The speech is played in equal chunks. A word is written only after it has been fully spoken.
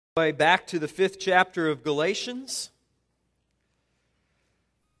Way back to the 5th chapter of Galatians.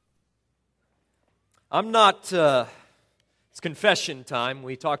 It's confession time.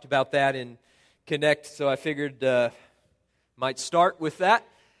 We talked about that in Connect, so I figured might start with that.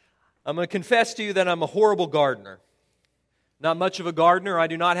 I'm going to confess to you that I'm a horrible gardener. Not much of a gardener. I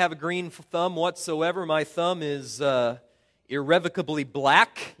do not have a green thumb whatsoever. My thumb is irrevocably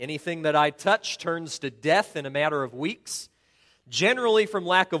black. Anything that I touch turns to death in a matter of weeks. Generally from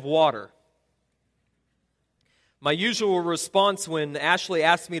lack of water. My usual response when Ashley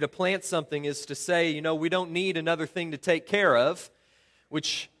asks me to plant something is to say, we don't need another thing to take care of,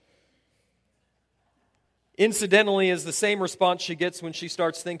 which incidentally is the same response she gets when she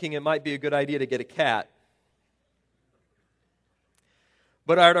starts thinking it might be a good idea to get a cat.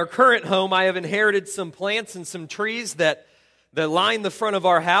 But at our current home, I have inherited some plants and some trees that line the front of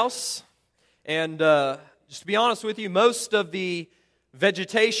our house, and just to be honest with you, most of the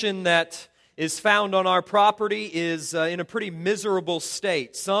vegetation that is found on our property is in a pretty miserable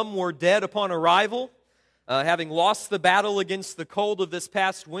state. Some were dead upon arrival, having lost the battle against the cold of this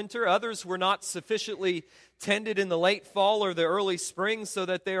past winter. Others were not sufficiently tended in the late fall or the early spring, so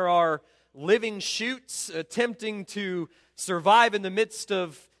that there are living shoots attempting to survive in the midst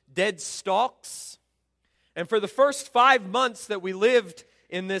of dead stalks. And for the first 5 months that we lived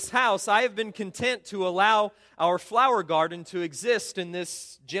in this house, I have been content to allow our flower garden to exist in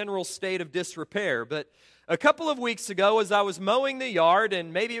this general state of disrepair. But a couple of weeks ago, as I was mowing the yard,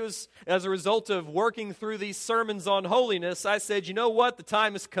 and maybe it was as a result of working through these sermons on holiness, I said, you know what, the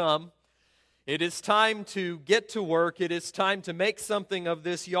time has come. It is time to get to work. It is time to make something of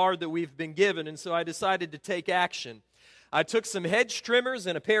this yard that we've been given. And so I decided to take action. I took some hedge trimmers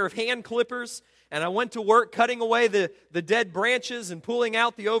and a pair of hand clippers, and I went to work cutting away the dead branches and pulling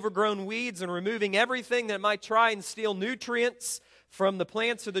out the overgrown weeds and removing everything that might try and steal nutrients from the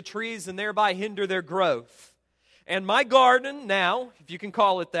plants or the trees and thereby hinder their growth. And my garden now, if you can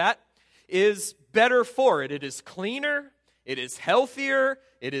call it that, is better for it. It is cleaner, it is healthier,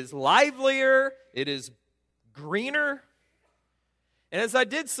 it is livelier, it is greener. And as I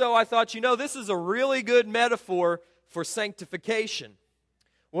did so, I thought, this is a really good metaphor for sanctification.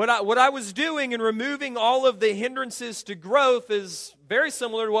 What I was doing in removing all of the hindrances to growth is very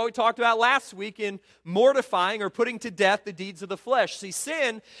similar to what we talked about last week in mortifying or putting to death the deeds of the flesh. See,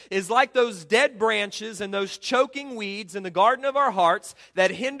 sin is like those dead branches and those choking weeds in the garden of our hearts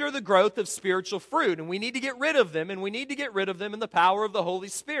that hinder the growth of spiritual fruit. And we need to get rid of them, and we need to get rid of them in the power of the Holy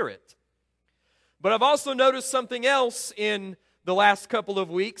Spirit. But I've also noticed something else in the last couple of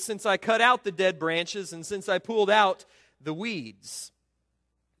weeks since I cut out the dead branches and since I pulled out the weeds.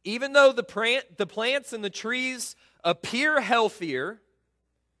 Even though the plants and the trees appear healthier,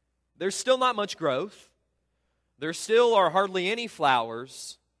 there's still not much growth. There still are hardly any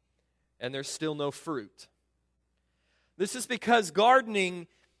flowers, and there's still no fruit. This is because gardening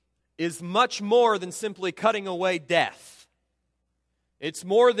is much more than simply cutting away death. It's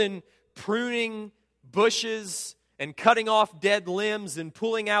more than pruning bushes and cutting off dead limbs and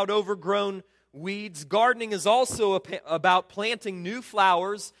pulling out overgrown weeds. Gardening is also about planting new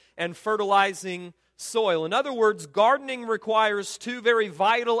flowers and fertilizing soil. In other words, gardening requires two very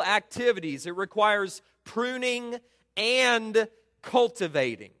vital activities. It requires pruning and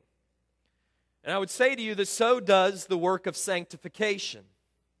cultivating. And I would say to you that so does the work of sanctification.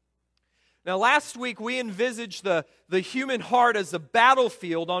 Now, last week we envisaged the human heart as a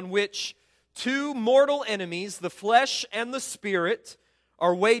battlefield on which two mortal enemies, the flesh and the spirit,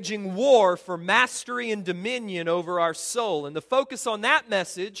 are waging war for mastery and dominion over our soul. And the focus on that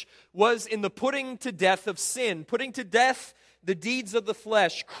message was in the putting to death of sin, putting to death the deeds of the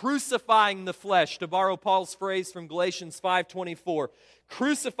flesh, crucifying the flesh, to borrow Paul's phrase from Galatians 5:24,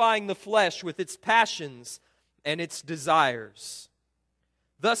 crucifying the flesh with its passions and its desires.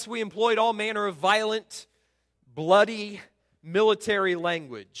 Thus we employed all manner of violent, bloody, military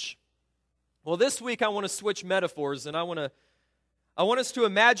language. Well, this week I want to switch metaphors, and I want us to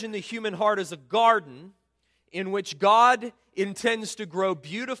imagine the human heart as a garden in which God intends to grow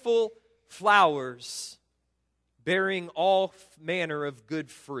beautiful flowers bearing all manner of good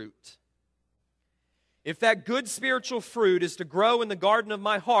fruit. If that good spiritual fruit is to grow in the garden of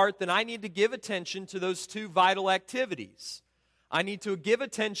my heart, then I need to give attention to those two vital activities. I need to give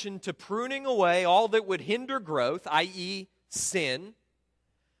attention to pruning away all that would hinder growth, i.e., sin.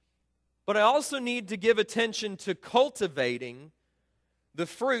 But I also need to give attention to cultivating the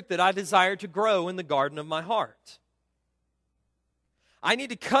fruit that I desire to grow in the garden of my heart. I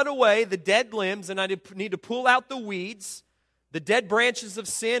need to cut away the dead limbs, and I need to pull out the weeds, the dead branches of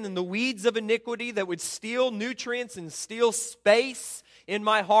sin and the weeds of iniquity that would steal nutrients and steal space in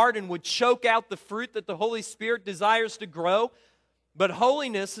my heart and would choke out the fruit that the Holy Spirit desires to grow. But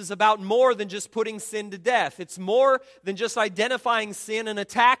holiness is about more than just putting sin to death. It's more than just identifying sin and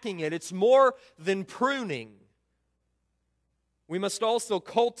attacking it. It's more than pruning. We must also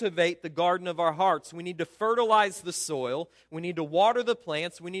cultivate the garden of our hearts. We need to fertilize the soil. We need to water the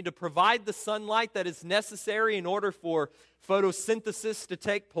plants. We need to provide the sunlight that is necessary in order for photosynthesis to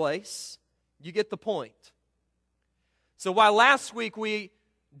take place. You get the point. So while last week we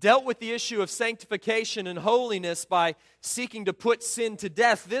dealt with the issue of sanctification and holiness by seeking to put sin to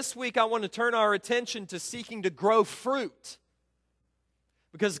death, this week I want to turn our attention to seeking to grow fruit.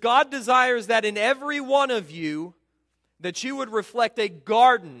 Because God desires that in every one of you, that you would reflect a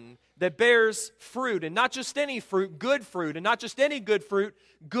garden that bears fruit, and not just any fruit, good fruit, and not just any good fruit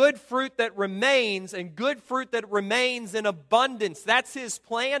that remains, and good fruit that remains in abundance. That's His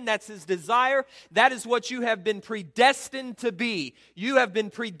plan, that's His desire, that is what you have been predestined to be. You have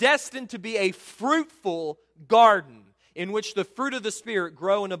been predestined to be a fruitful garden in which the fruit of the Spirit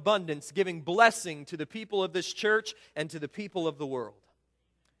grow in abundance, giving blessing to the people of this church and to the people of the world.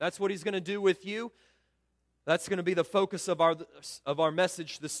 That's what He's going to do with you. That's going to be the focus of our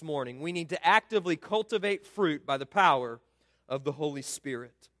message this morning. We need to actively cultivate fruit by the power of the Holy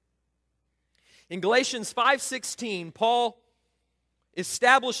Spirit. In Galatians 5:16, Paul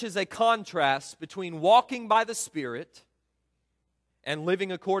establishes a contrast between walking by the Spirit and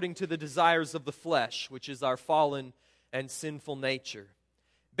living according to the desires of the flesh, which is our fallen and sinful nature.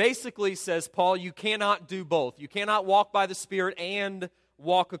 Basically, says Paul, you cannot do both. You cannot walk by the Spirit and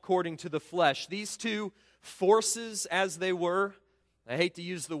walk according to the flesh. These two forces, as they were, I hate to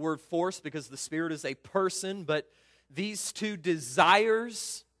use the word force because the Spirit is a person, but these two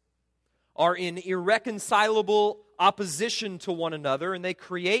desires are in irreconcilable opposition to one another, and they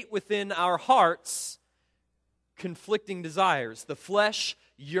create within our hearts conflicting desires. The flesh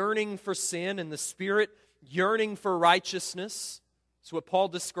yearning for sin and the Spirit yearning for righteousness. That's what Paul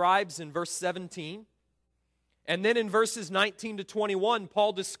describes in verse 17. And then in verses 19 to 21,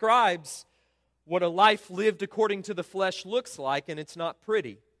 Paul describes what a life lived according to the flesh looks like, and it's not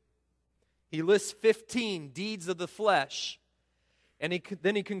pretty. He lists 15 deeds of the flesh. And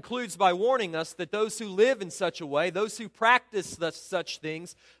then he concludes by warning us that those who live in such a way, those who practice such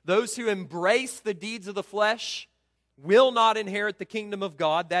things, those who embrace the deeds of the flesh, will not inherit the kingdom of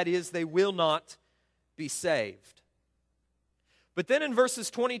God. That is, they will not be saved. But then in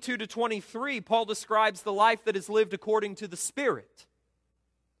verses 22 to 23, Paul describes the life that is lived according to the Spirit.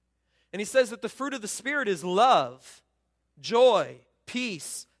 And he says that the fruit of the Spirit is love, joy,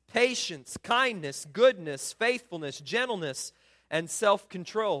 peace, patience, kindness, goodness, faithfulness, gentleness, and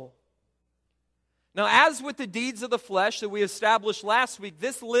self-control. Now, as with the deeds of the flesh that we established last week,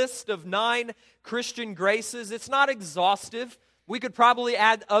 this list of 9 Christian graces, it's not exhaustive. We could probably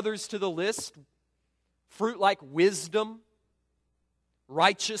add others to the list. Fruit like wisdom,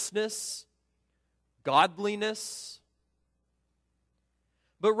 righteousness, godliness.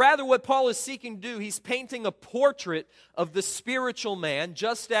 But rather what Paul is seeking to do, he's painting a portrait of the spiritual man,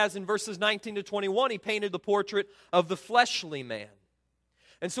 just as in verses 19 to 21 he painted the portrait of the fleshly man.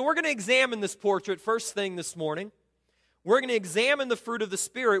 And so we're going to examine this portrait first thing this morning. We're going to examine the fruit of the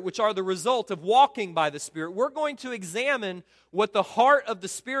Spirit, which are the result of walking by the Spirit. We're going to examine what the heart of the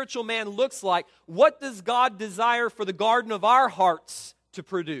spiritual man looks like. What does God desire for the garden of our hearts to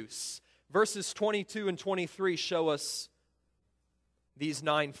produce? Verses 22 and 23 show us these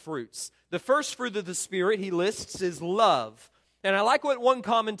 9 fruits. The first fruit of the Spirit he lists is love. And I like what one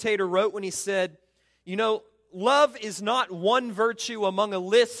commentator wrote when he said, you know, love is not one virtue among a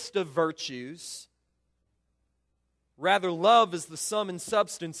list of virtues. Rather, love is the sum and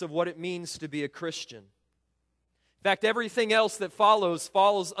substance of what it means to be a Christian. In fact, everything else that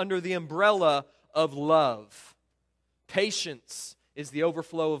follows under the umbrella of love. Patience is the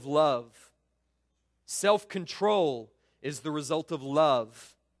overflow of love. Self-control is the result of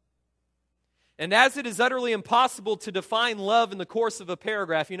love. And as it is utterly impossible to define love in the course of a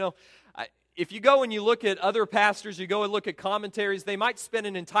paragraph, you know, if you go and you look at other pastors, you go and look at commentaries, they might spend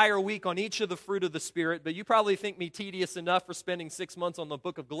an entire week on each of the fruit of the Spirit, but you probably think me tedious enough for spending 6 months on the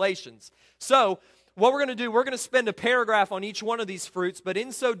book of Galatians. So, what we're going to do, we're going to spend a paragraph on each one of these fruits, but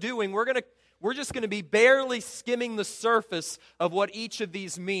in so doing, we're just going to be barely skimming the surface of what each of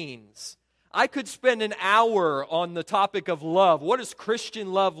these means. I could spend an hour on the topic of love. What does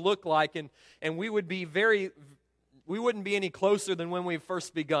Christian love look like? And we wouldn't be any closer than when we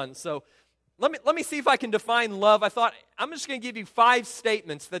first begun. So let me see if I can define love. I thought I'm just going to give you 5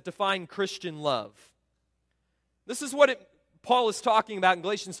 statements that define Christian love. This is what Paul is talking about in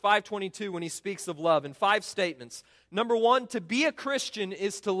Galatians 5:22 when he speaks of love in 5 statements. Number 1, to be a Christian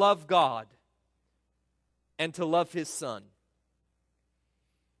is to love God and to love His Son.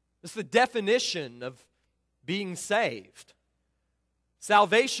 It's the definition of being saved.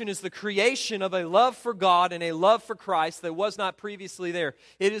 Salvation is the creation of a love for God and a love for Christ that was not previously there.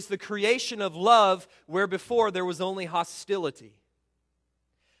 It is the creation of love where before there was only hostility.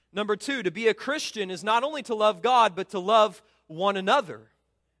 Number 2, to be a Christian is not only to love God, but to love one another.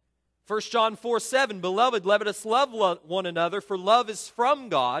 1 John 4:7, Beloved, let us love one another, for love is from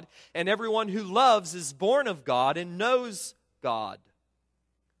God, and everyone who loves is born of God and knows God.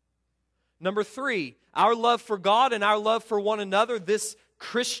 Number 3, our love for God and our love for one another, this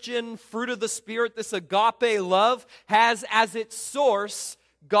Christian fruit of the Spirit, this agape love, has as its source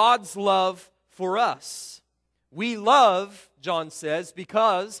God's love for us. We love, John says,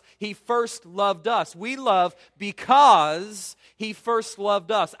 because He first loved us. We love because He first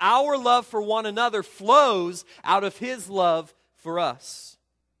loved us. Our love for one another flows out of His love for us.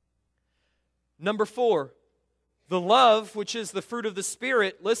 Number 4, the love, which is the fruit of the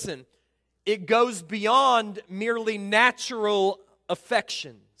Spirit, listen, it goes beyond merely natural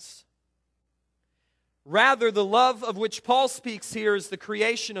affections. Rather, the love of which Paul speaks here is the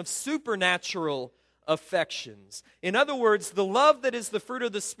creation of supernatural affections. In other words, the love that is the fruit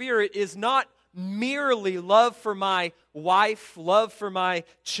of the Spirit is not merely love for my wife, love for my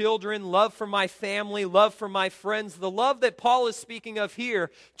children, love for my family, love for my friends. The love that Paul is speaking of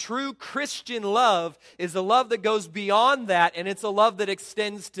here, true Christian love, is a love that goes beyond that, and it's a love that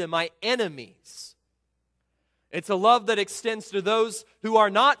extends to my enemies. It's a love that extends to those who are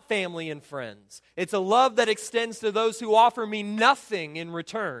not family and friends. It's a love that extends to those who offer me nothing in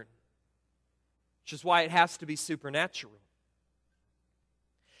return, which is why it has to be supernatural.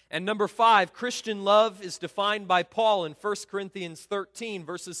 And number 5, Christian love is defined by Paul in 1 Corinthians 13,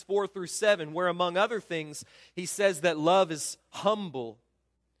 verses 4 through 7, where among other things, he says that love is humble,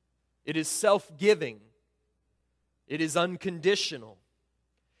 it is self-giving, it is unconditional,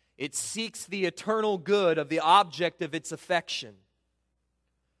 it seeks the eternal good of the object of its affection.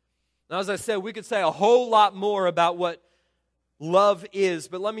 Now, as I said, we could say a whole lot more about what love is,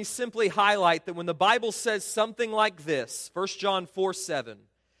 but let me simply highlight that when the Bible says something like this, 1 John 4:7,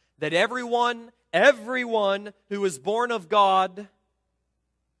 that everyone who is born of God,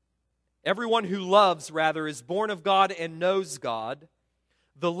 everyone who loves, rather, is born of God and knows God.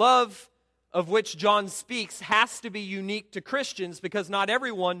 The love of which John speaks has to be unique to Christians because not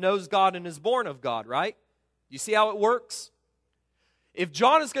everyone knows God and is born of God, right? You see how it works? If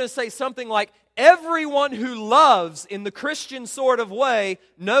John is going to say something like, everyone who loves in the Christian sort of way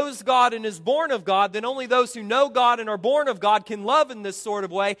knows God and is born of God, then only those who know God and are born of God can love in this sort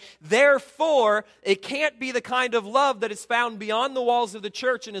of way. Therefore, it can't be the kind of love that is found beyond the walls of the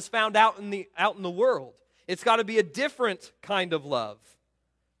church and is found out in the world. It's got to be a different kind of love.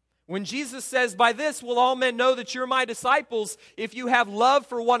 When Jesus says, by this will all men know that you're my disciples, if you have love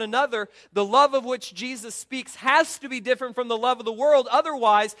for one another, the love of which Jesus speaks has to be different from the love of the world.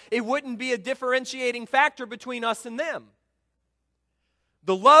 Otherwise, it wouldn't be a differentiating factor between us and them.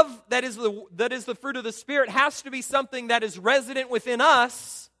 The love that is the fruit of the Spirit has to be something that is resident within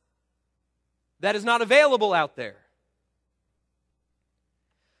us that is not available out there.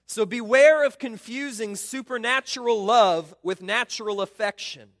 So beware of confusing supernatural love with natural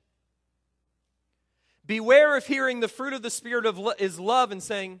affection. Beware of hearing the fruit of the Spirit is love and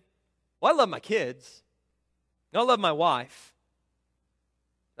saying, well, I love my kids. I love my wife.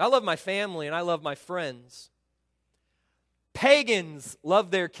 I love my family and I love my friends. Pagans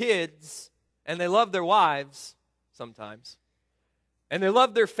love their kids and they love their wives sometimes. And they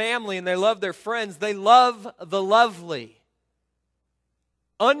love their family and they love their friends. They love the lovely.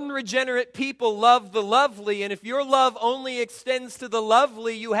 Unregenerate people love the lovely, and if your love only extends to the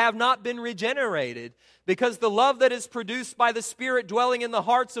lovely, you have not been regenerated. Because the love that is produced by the Spirit dwelling in the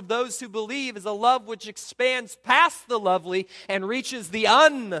hearts of those who believe is a love which expands past the lovely and reaches the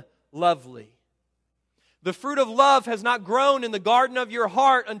unlovely. The fruit of love has not grown in the garden of your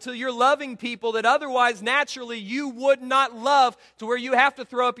heart until you're loving people that otherwise naturally you would not love, to where you have to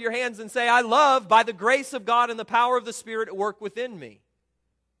throw up your hands and say, I love by the grace of God and the power of the Spirit at work within me.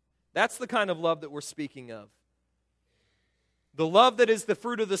 That's the kind of love that we're speaking of. The love that is the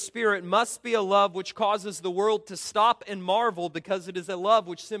fruit of the Spirit must be a love which causes the world to stop and marvel, because it is a love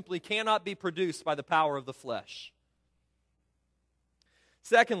which simply cannot be produced by the power of the flesh.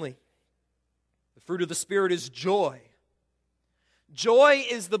 Secondly, the fruit of the Spirit is joy. Joy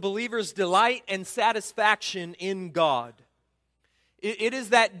is the believer's delight and satisfaction in God. It is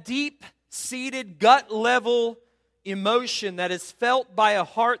that deep-seated, gut-level emotion that is felt by a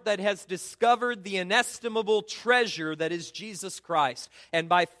heart that has discovered the inestimable treasure that is Jesus Christ, and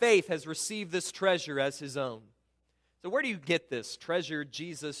by faith has received this treasure as his own. So where do you get this treasure,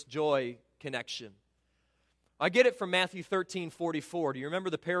 Jesus, joy connection? I get it from Matthew 13:44. Do you remember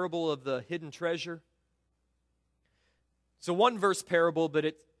the parable of the hidden treasure? It's a one-verse parable, but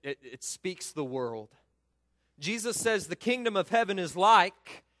it speaks the world. Jesus says the kingdom of heaven is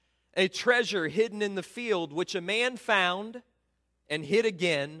like a treasure hidden in the field, which a man found and hid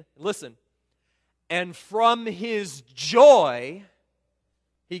again. Listen, and from his joy,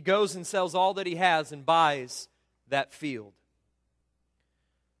 he goes and sells all that he has and buys that field.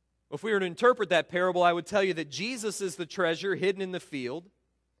 If we were to interpret that parable, I would tell you that Jesus is the treasure hidden in the field.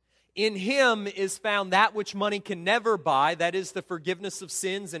 In him is found that which money can never buy, that is the forgiveness of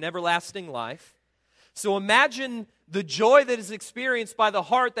sins and everlasting life. So imagine the joy that is experienced by the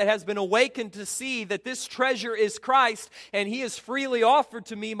heart that has been awakened to see that this treasure is Christ and he is freely offered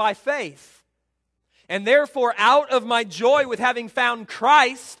to me by faith. And therefore, out of my joy with having found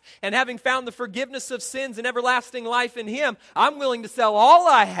Christ and having found the forgiveness of sins and everlasting life in him, I'm willing to sell all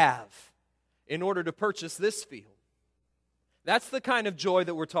I have in order to purchase this field. That's the kind of joy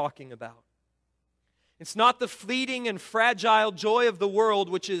that we're talking about. It's not the fleeting and fragile joy of the world,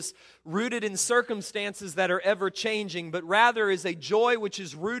 which is rooted in circumstances that are ever changing, but rather is a joy which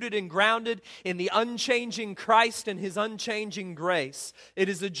is rooted and grounded in the unchanging Christ and his unchanging grace. It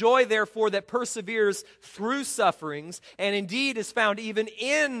is a joy, therefore, that perseveres through sufferings, and indeed is found even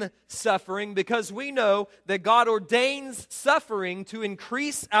in suffering, because we know that God ordains suffering to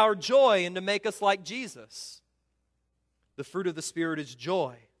increase our joy and to make us like Jesus. The fruit of the Spirit is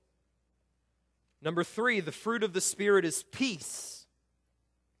joy. Number 3, the fruit of the Spirit is peace.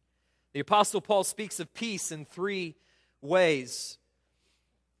 The Apostle Paul speaks of peace in 3 ways.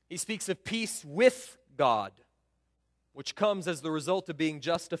 He speaks of peace with God, which comes as the result of being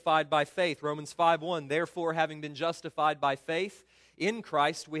justified by faith. Romans 5:1, therefore, having been justified by faith in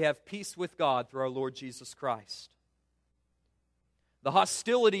Christ, we have peace with God through our Lord Jesus Christ. The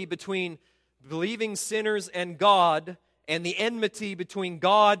hostility between believing sinners and God, and the enmity between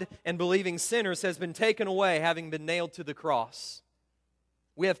God and believing sinners, has been taken away, having been nailed to the cross.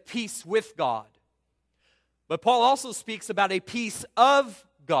 We have peace with God. But Paul also speaks about a peace of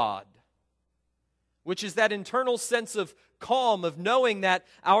God, which is that internal sense of calm, of knowing that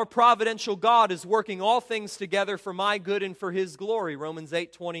our providential God is working all things together for my good and for his glory, Romans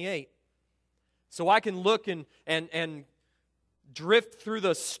 8:28. So I can look and drift through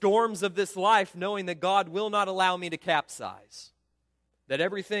the storms of this life knowing that God will not allow me to capsize. That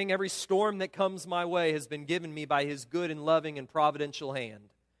every storm that comes my way has been given me by his good and loving and providential hand.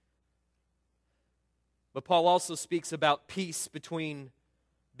 But Paul also speaks about peace between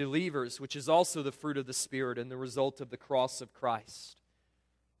believers, which is also the fruit of the Spirit and the result of the cross of Christ.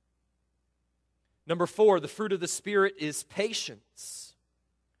 Number 4, the fruit of the Spirit is patience.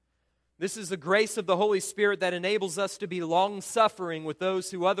 This is the grace of the Holy Spirit that enables us to be long-suffering with those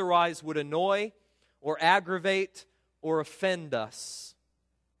who otherwise would annoy or aggravate or offend us.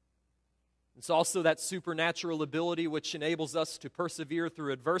 It's also that supernatural ability which enables us to persevere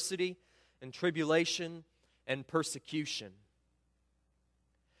through adversity and tribulation and persecution.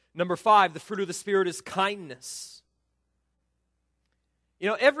 Number 5, the fruit of the Spirit is kindness. You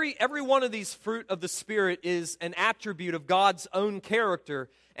know, every one of these fruit of the Spirit is an attribute of God's own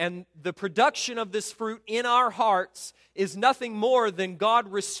character, and the production of this fruit in our hearts is nothing more than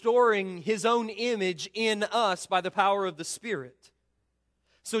God restoring his own image in us by the power of the Spirit.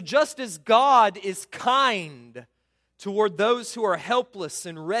 So just as God is kind toward those who are helpless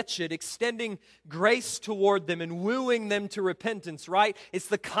and wretched, extending grace toward them and wooing them to repentance, right? It's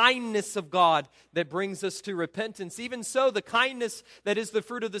the kindness of God that brings us to repentance. Even so, the kindness that is the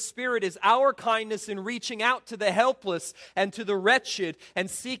fruit of the Spirit is our kindness in reaching out to the helpless and to the wretched and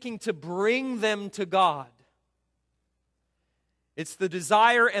seeking to bring them to God. It's the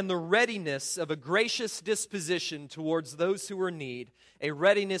desire and the readiness of a gracious disposition towards those who are in need, a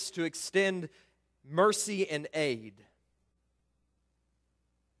readiness to extend mercy and aid.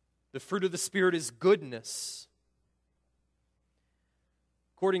 The fruit of the Spirit is goodness.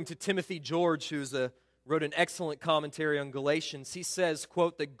 According to Timothy George, who wrote an excellent commentary on Galatians, he says,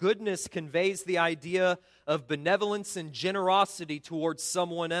 quote, that goodness conveys the idea of benevolence and generosity towards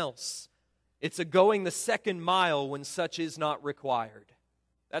someone else. It's a going the second mile when such is not required.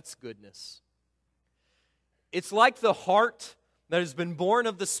 That's goodness. It's like the heart that has been born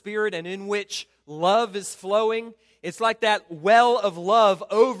of the Spirit and in which love is flowing. It's like that well of love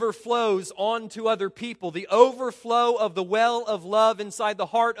overflows onto other people. The overflow of the well of love inside the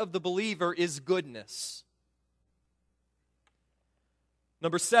heart of the believer is goodness.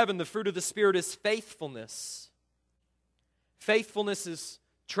 Number 7, the fruit of the Spirit is faithfulness. Faithfulness is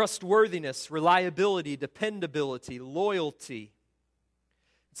trustworthiness, reliability, dependability, loyalty.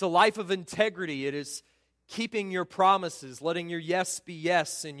 It's a life of integrity. It is keeping your promises, letting your yes be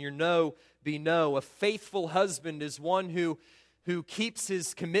yes and your no be no. A faithful husband is one who keeps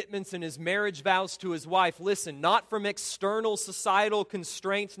his commitments and his marriage vows to his wife. Listen, not from external societal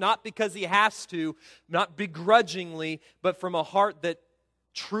constraints, not because he has to, not begrudgingly, but from a heart that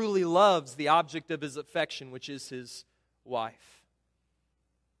truly loves the object of his affection, which is his wife.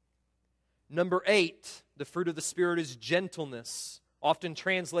 Number 8, the fruit of the Spirit is gentleness, often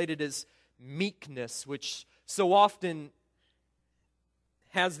translated as meekness, which so often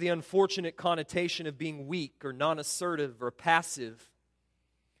has the unfortunate connotation of being weak or non-assertive or passive.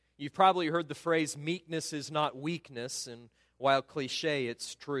 You've probably heard the phrase, meekness is not weakness, and while cliche,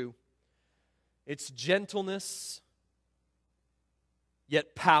 it's true. It's gentleness,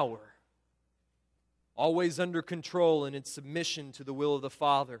 yet power. Always under control and in submission to the will of the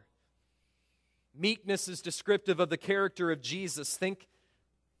Father. Meekness is descriptive of the character of Jesus. If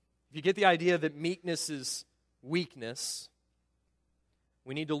you get the idea that meekness is weakness,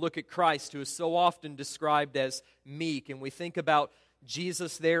 we need to look at Christ, who is so often described as meek. And we think about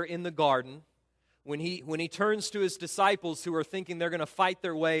Jesus there in the garden, when he turns to his disciples who are thinking they're going to fight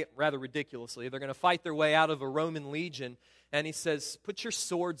their way, rather ridiculously, they're going to fight their way out of a Roman legion, and he says, "Put your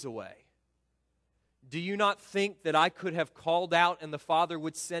swords away. Do you not think that I could have called out and the Father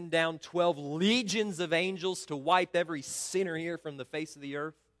would send down 12 legions of angels to wipe every sinner here from the face of the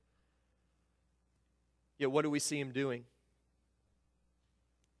earth?" Yet what do we see him doing?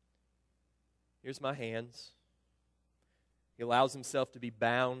 Here's my hands. He allows himself to be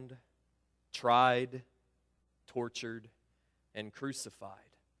bound, tried, tortured, and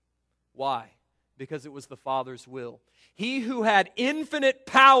crucified. Why? Because it was the Father's will. He who had infinite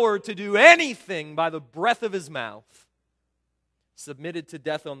power to do anything by the breath of his mouth submitted to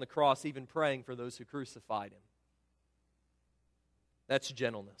death on the cross, even praying for those who crucified him. That's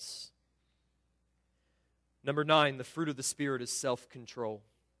gentleness. Number 9, the fruit of the Spirit is self-control.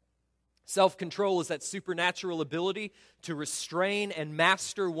 Self-control is that supernatural ability to restrain and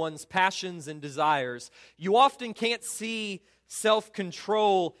master one's passions and desires. You often can't see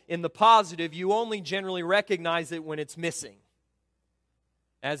self-control in the positive. You only generally recognize it when it's missing,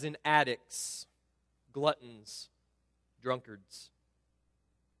 as in addicts, gluttons, drunkards.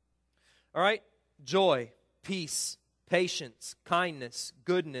 All right? Joy, peace, patience, kindness,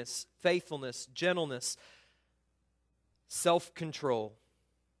 goodness, faithfulness, gentleness, self-control.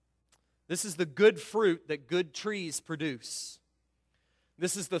 This is the good fruit that good trees produce.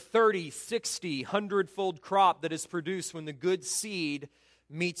 This is the 30, 60, 100-fold crop that is produced when the good seed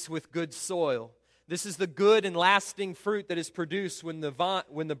meets with good soil. This is the good and lasting fruit that is produced when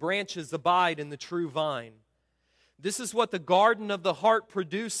the branches abide in the true vine. This is what the garden of the heart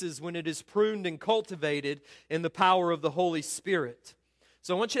produces when it is pruned and cultivated in the power of the Holy Spirit.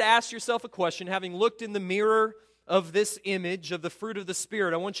 So I want you to ask yourself a question, having looked in the mirror of this image of the fruit of the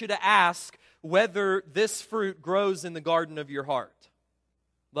Spirit. I want you to ask whether this fruit grows in the garden of your heart.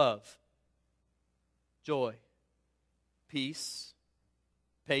 Love, joy, peace,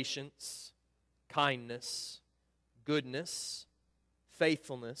 patience, kindness, goodness,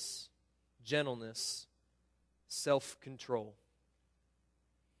 faithfulness, gentleness, self-control.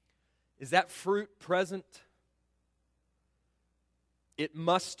 Is that fruit present? It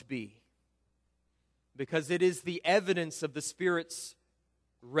must be, because it is the evidence of the Spirit's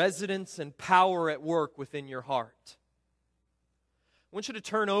residence and power at work within your heart. I want you to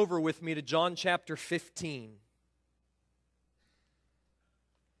turn over with me to John chapter 15.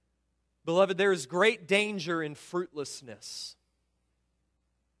 Beloved, there is great danger in fruitlessness.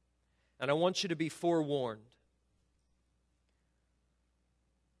 And I want you to be forewarned.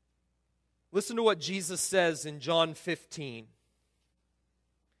 Listen to what Jesus says in John 15.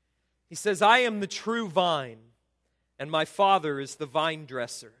 He says, "I am the true vine, and my Father is the vine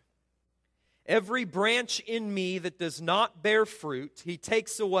dresser. Every branch in me that does not bear fruit, He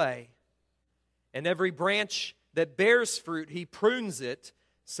takes away. And every branch that bears fruit, He prunes it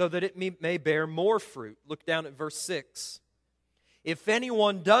so that it may bear more fruit." Look down at verse 6. "If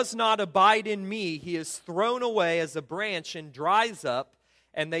anyone does not abide in me, he is thrown away as a branch and dries up,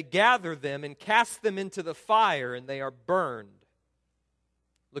 and they gather them and cast them into the fire, and they are burned."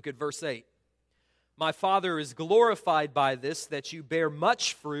 Look at verse 8. "My Father is glorified by this, that you bear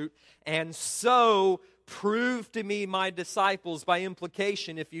much fruit, and so prove to me my disciples." By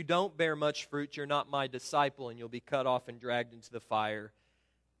implication, if you don't bear much fruit, you're not my disciple, and you'll be cut off and dragged into the fire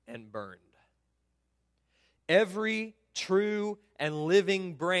and burned. Every true and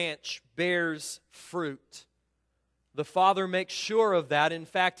living branch bears fruit. The Father makes sure of that. In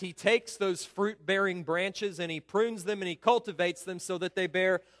fact, He takes those fruit-bearing branches and He prunes them and He cultivates them so that they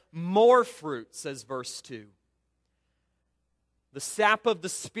bear more fruit, says verse 2. The sap of the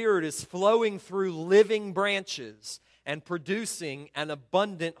Spirit is flowing through living branches and producing an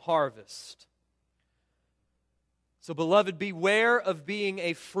abundant harvest. So, beloved, beware of being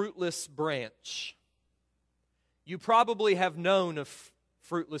a fruitless branch. You probably have known of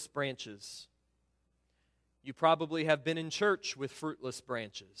fruitless branches. You probably have been in church with fruitless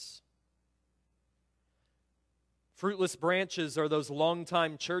branches. Fruitless branches are those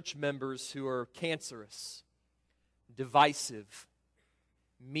longtime church members who are cancerous, divisive,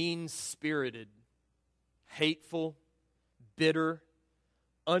 mean-spirited, hateful, bitter,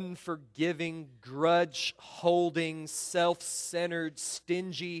 unforgiving, grudge-holding, self-centered,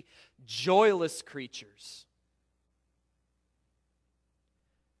 stingy, joyless creatures.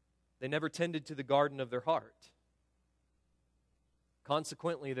 They never tended to the garden of their heart.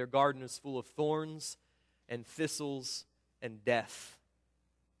 Consequently, their garden is full of thorns and thistles and death.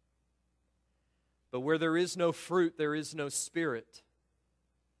 But where there is no fruit, there is no spirit.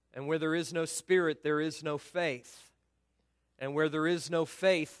 And where there is no spirit, there is no faith. And where there is no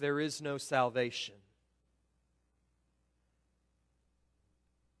faith, there is no salvation.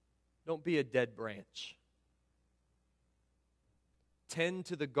 Don't be a dead branch. Tend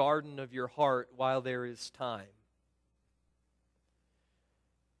to the garden of your heart while there is time.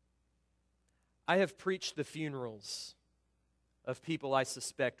 I have preached the funerals of people I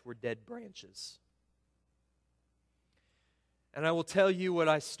suspect were dead branches. And I will tell you what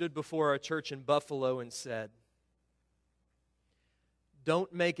I stood before our church in Buffalo and said.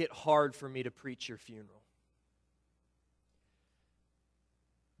 Don't make it hard for me to preach your funeral.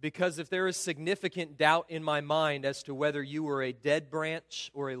 Because if there is significant doubt in my mind as to whether you were a dead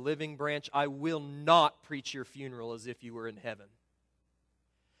branch or a living branch, I will not preach your funeral as if you were in heaven.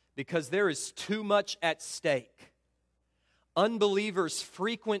 Because there is too much at stake. Unbelievers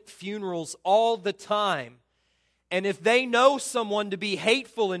frequent funerals all the time. And if they know someone to be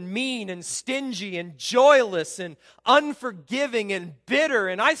hateful and mean and stingy and joyless and unforgiving and bitter,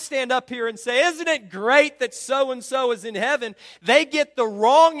 and I stand up here and say, isn't it great that so-and-so is in heaven? They get the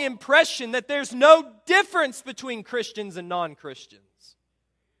wrong impression that there's no difference between Christians and non-Christians.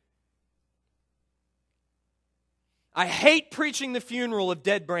 I hate preaching the funeral of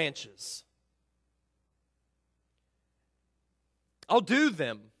dead branches. I'll do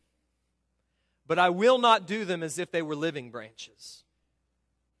them. But I will not do them as if they were living branches.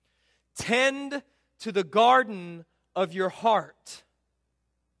 Tend to the garden of your heart.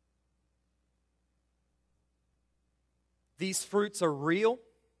 These fruits are real,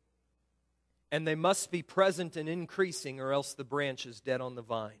 and they must be present and increasing, or else the branch is dead on the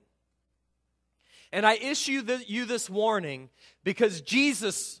vine. And I issue you this warning because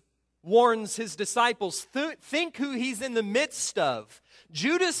Jesus warns His disciples, think who He's in the midst of.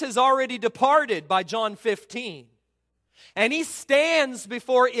 Judas has already departed by John 15. And He stands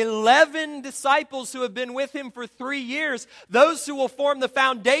before 11 disciples who have been with Him for 3 years, those who will form the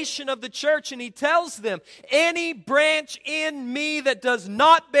foundation of the church, and He tells them, any branch in me that does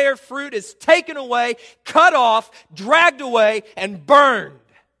not bear fruit is taken away, cut off, dragged away, and burned.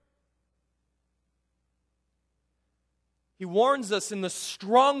 He warns us in the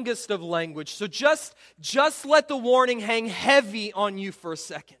strongest of language. So just let the warning hang heavy on you for a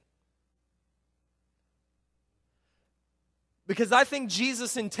second. Because I think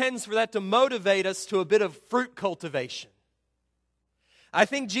Jesus intends for that to motivate us to a bit of fruit cultivation. I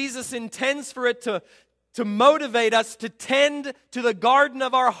think Jesus intends for it to motivate us to tend to the garden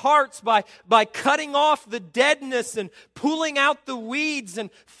of our hearts by cutting off the deadness and pulling out the weeds and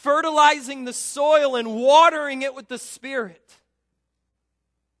fertilizing the soil and watering it with the Spirit.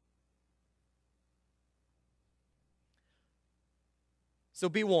 So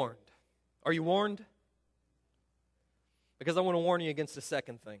be warned. Are you warned? Because I want to warn you against a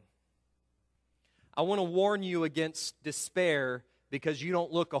second thing. I want to warn you against despair because you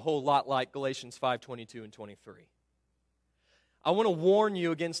don't look a whole lot like Galatians 5:22 and 23. I want to warn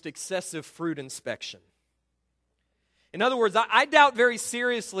you against excessive fruit inspection. In other words, I doubt very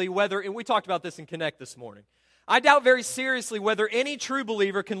seriously whether, and we talked about this in Connect this morning, I doubt very seriously whether any true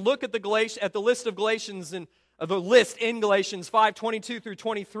believer can look at the list of Galatians and the list in Galatians 5:22 through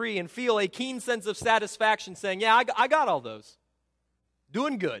 23 and feel a keen sense of satisfaction saying, yeah, I got all those.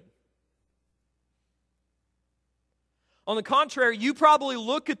 Doing good. On the contrary, you probably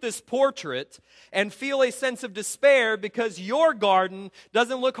look at this portrait and feel a sense of despair because your garden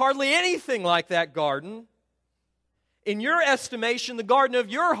doesn't look hardly anything like that garden. In your estimation, the garden of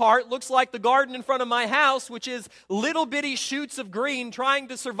your heart looks like the garden in front of my house, which is little bitty shoots of green trying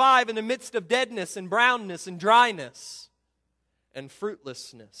to survive in the midst of deadness and brownness and dryness and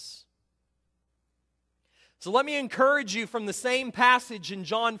fruitlessness. So let me encourage you from the same passage in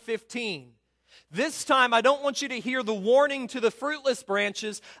John 15. This time, I don't want you to hear the warning to the fruitless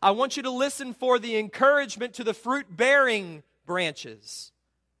branches. I want you to listen for the encouragement to the fruit-bearing branches.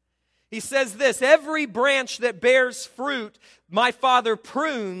 He says this, every branch that bears fruit, my Father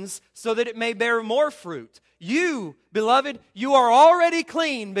prunes so that it may bear more fruit. You, beloved, you are already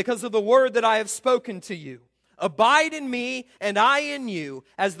clean because of the word that I have spoken to you. Abide in me, and I in you.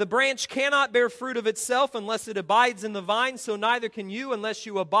 As the branch cannot bear fruit of itself unless it abides in the vine, so neither can you unless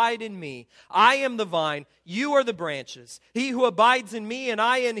you abide in me. I am the vine, you are the branches. He who abides in me and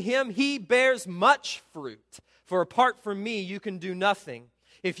I in him, he bears much fruit. For apart from me, you can do nothing.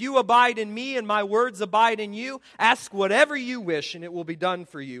 If you abide in me and my words abide in you, ask whatever you wish and it will be done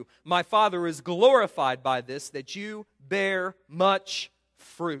for you. My Father is glorified by this, that you bear much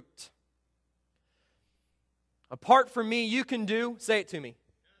fruit. Apart from me, you can do, say it to me,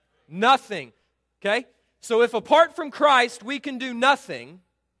 nothing. Okay? So if apart from Christ, we can do nothing,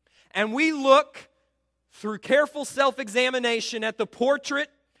 and we look through careful self-examination at the portrait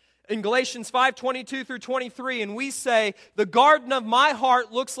in Galatians 5:22 through 23, and we say, the garden of my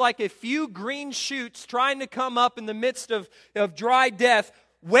heart looks like a few green shoots trying to come up in the midst of dry death.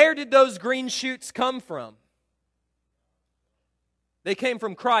 Where did those green shoots come from? They came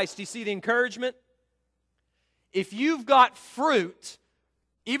from Christ. Do you see the encouragement? If you've got fruit,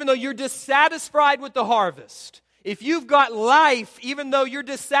 even though you're dissatisfied with the harvest, if you've got life, even though you're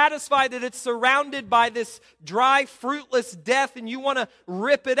dissatisfied that it's surrounded by this dry, fruitless death and you want to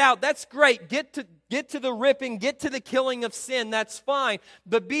rip it out, that's great. Get to the ripping, get to the killing of sin, that's fine.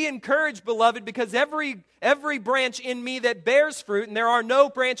 But be encouraged, beloved, because every branch in me that bears fruit, and there are no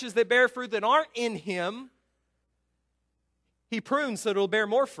branches that bear fruit that aren't in Him, He prunes so it'll bear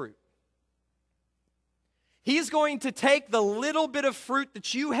more fruit. He's going to take the little bit of fruit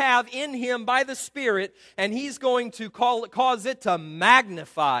that you have in Him by the Spirit, and He's going to cause it to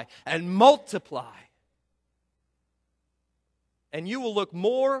magnify and multiply. And you will look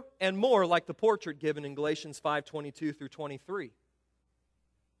more and more like the portrait given in Galatians 5:22 through 23.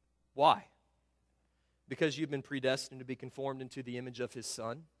 Why? Because you've been predestined to be conformed into the image of His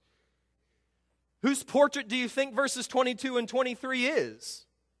Son. Whose portrait do you think verses 22 and 23 is?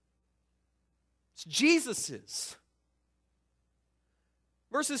 It's Jesus's.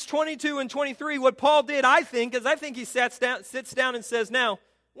 Verses 22 and 23, what Paul did, I think he sits down and says, now,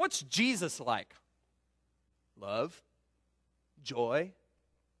 what's Jesus like? Love, joy,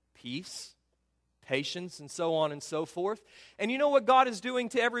 peace, patience, and so on and so forth. And you know what God is doing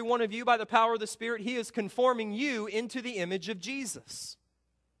to every one of you by the power of the Spirit? He is conforming you into the image of Jesus.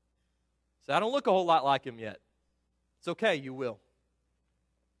 So I don't look a whole lot like Him yet. It's okay, you will.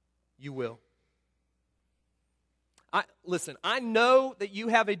 You will. Listen, I know that you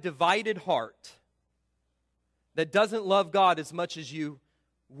have a divided heart that doesn't love God as much as you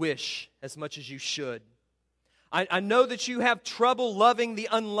wish, as much as you should. I know that you have trouble loving the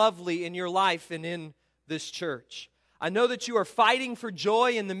unlovely in your life and in this church. I know that you are fighting for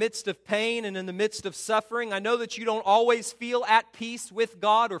joy in the midst of pain and in the midst of suffering. I know that you don't always feel at peace with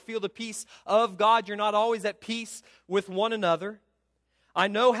God or feel the peace of God. You're not always at peace with one another. I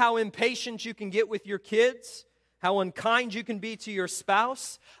know how impatient you can get with your kids, how unkind you can be to your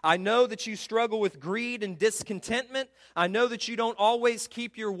spouse. I know that you struggle with greed and discontentment. I know that you don't always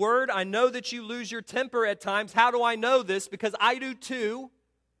keep your word. I know that you lose your temper at times. How do I know this? Because I do too.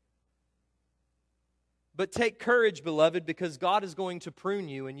 But take courage, beloved, because God is going to prune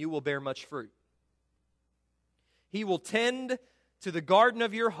you and you will bear much fruit. He will tend to the garden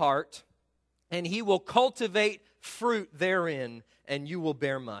of your heart and He will cultivate fruit therein, and you will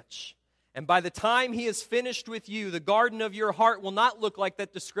bear much. And by the time He is finished with you, the garden of your heart will not look like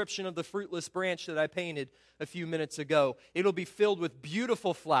that description of the fruitless branch that I painted a few minutes ago. It'll be filled with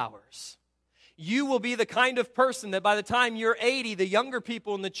beautiful flowers. You will be the kind of person that by the time you're 80, the younger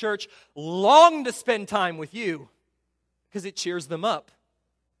people in the church long to spend time with you because it cheers them up,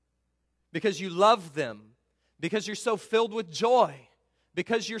 because you love them, because you're so filled with joy,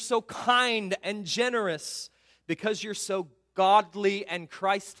 because you're so kind and generous, because you're so godly and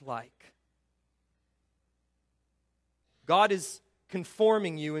Christ-like. God is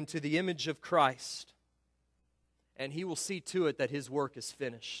conforming you into the image of Christ, and He will see to it that His work is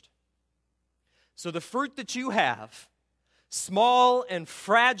finished. So the fruit that you have, small and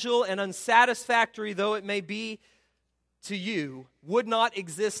fragile and unsatisfactory though it may be, to you would not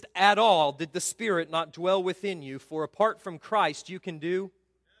exist at all did the Spirit not dwell within you, for apart from Christ you can do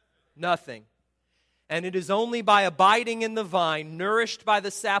nothing. And it is only by abiding in the vine, nourished by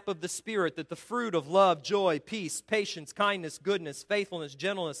the sap of the Spirit, that the fruit of love, joy, peace, patience, kindness, goodness, faithfulness,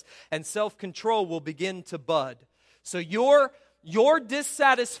 gentleness, and self-control will begin to bud. So your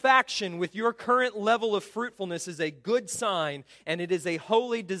dissatisfaction with your current level of fruitfulness is a good sign, and it is a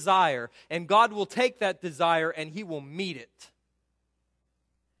holy desire. And God will take that desire and He will meet it.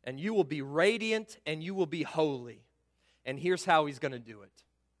 And you will be radiant and you will be holy. And here's how He's going to do it.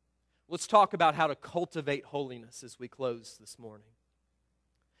 Let's talk about how to cultivate holiness as we close this morning.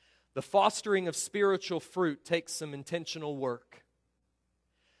 The fostering of spiritual fruit takes some intentional work.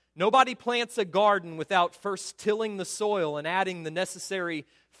 Nobody plants a garden without first tilling the soil and adding the necessary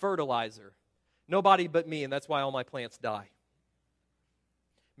fertilizer. Nobody but me, and that's why all my plants die.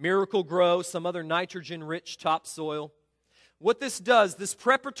 Miracle-Gro, some other nitrogen-rich topsoil. What this does, this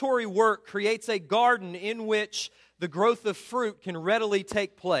preparatory work creates a garden in which the growth of fruit can readily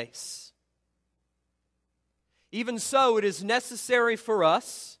take place. Even so, it is necessary for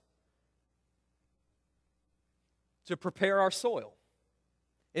us to prepare our soil.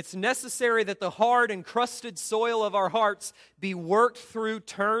 It's necessary that the hard and crusted soil of our hearts be worked through,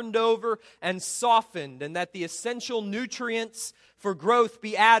 turned over, and softened, and that the essential nutrients for growth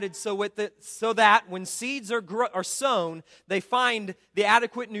be added so that when seeds are sown, they find the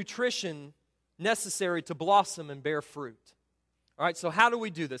adequate nutrition necessary to blossom and bear fruit. All right, so how do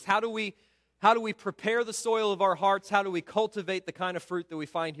we do this? How do we prepare the soil of our hearts? How do we cultivate the kind of fruit that we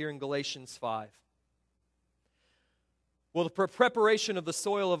find here in Galatians 5? Well, the preparation of the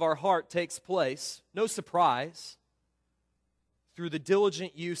soil of our heart takes place, no surprise, through the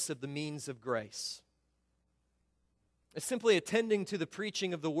diligent use of the means of grace. It's simply attending to the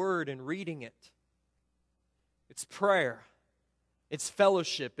preaching of the Word and reading it. It's prayer. It's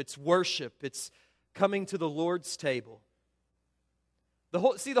fellowship. It's worship. It's coming to the Lord's table. The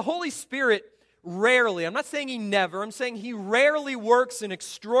Holy Spirit rarely, I'm not saying He never, I'm saying He rarely works in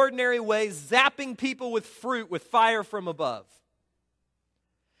extraordinary ways, zapping people with fruit with fire from above.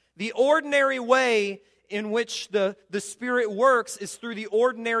 The ordinary way in which the Spirit works is through the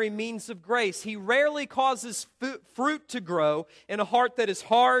ordinary means of grace. He rarely causes fruit to grow in a heart that is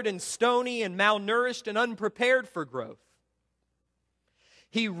hard and stony and malnourished and unprepared for growth.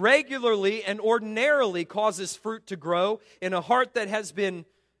 He regularly and ordinarily causes fruit to grow in a heart that has been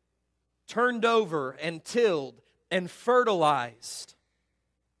turned over and tilled and fertilized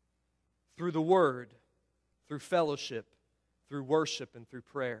through the Word, through fellowship, through worship, and through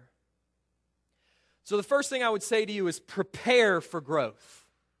prayer. So the first thing I would say to you is prepare for growth.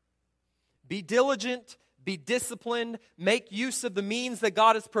 Be diligent, be disciplined, make use of the means that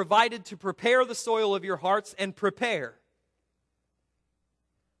God has provided to prepare the soil of your hearts, and prepare.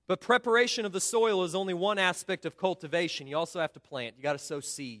 But preparation of the soil is only one aspect of cultivation. You also have to plant. You got to sow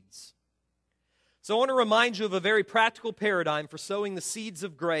seeds. So I want to remind you of a very practical paradigm for sowing the seeds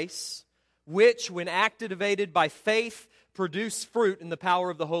of grace, which, when activated by faith, produce fruit in the power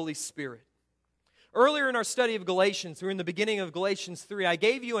of the Holy Spirit. Earlier in our study of Galatians, we were in the beginning of Galatians 3, I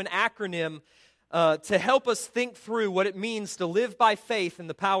gave you an acronym to help us think through what it means to live by faith in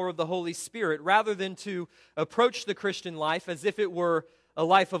the power of the Holy Spirit, rather than to approach the Christian life as if it were a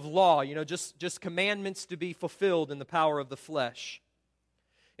life of law, just commandments to be fulfilled in the power of the flesh.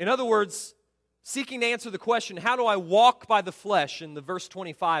 In other words, seeking to answer the question, how do I walk by the flesh in the verse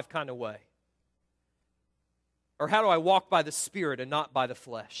 25 kind of way? Or how do I walk by the Spirit and not by the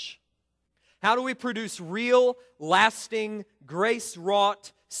flesh? How do we produce real, lasting,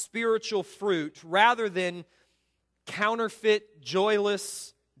 grace-wrought spiritual fruit rather than counterfeit,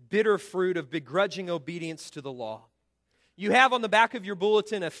 joyless, bitter fruit of begrudging obedience to the law? You have on the back of your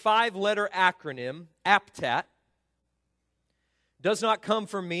bulletin a 5-letter acronym, APTAT. Does not come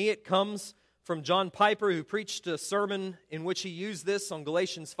from me. It comes from John Piper, who preached a sermon in which he used this on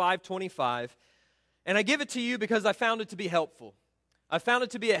Galatians 5:25. And I give it to you because I found it to be helpful. I found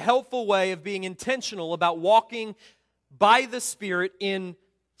it to be a helpful way of being intentional about walking by the Spirit in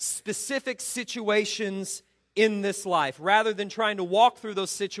specific situations in this life, rather than trying to walk through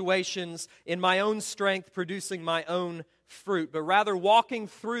those situations in my own strength, producing my own fruit, but rather walking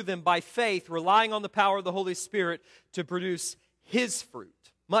through them by faith, relying on the power of the Holy Spirit to produce His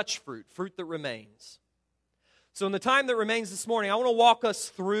fruit, much fruit, fruit that remains. So in the time that remains this morning, I want to walk us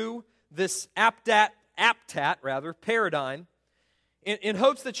through this APTAT paradigm in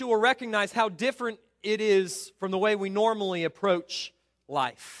hopes that you will recognize how different it is from the way we normally approach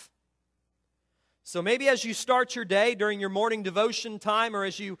life. So maybe as you start your day during your morning devotion time, or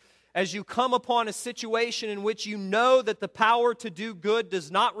as you as you come upon a situation in which you know that the power to do good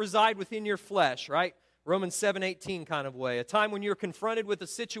does not reside within your flesh, right? Romans 7:18 kind of way. A time when you're confronted with a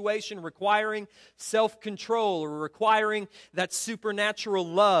situation requiring self-control or requiring that supernatural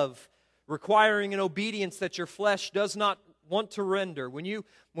love, requiring an obedience that your flesh does not want to render. When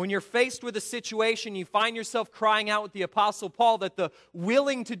you're faced with a situation, you find yourself crying out with the Apostle Paul that the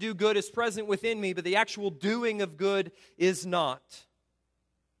willing to do good is present within me, but the actual doing of good is not.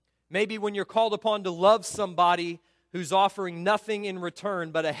 Maybe when you're called upon to love somebody who's offering nothing in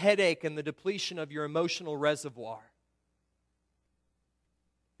return but a headache and the depletion of your emotional reservoir.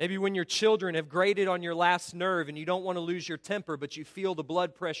 Maybe when your children have grated on your last nerve and you don't want to lose your temper, but you feel the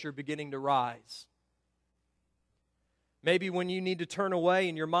blood pressure beginning to rise. Maybe when you need to turn away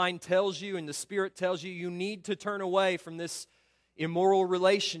and your mind tells you and the Spirit tells you need to turn away from this immoral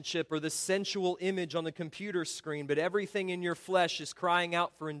relationship or this sensual image on the computer screen, but everything in your flesh is crying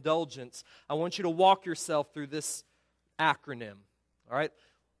out for indulgence. I want you to walk yourself through this acronym. All right?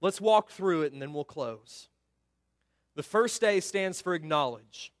 Let's walk through it and then we'll close. The first A stands for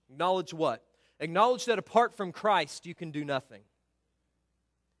acknowledge. Acknowledge what? Acknowledge that apart from Christ, you can do nothing.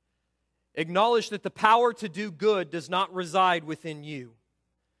 Acknowledge that the power to do good does not reside within you.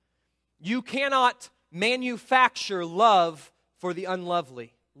 You cannot manufacture love for the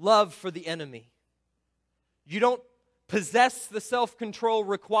unlovely, love for the enemy. You don't possess the self-control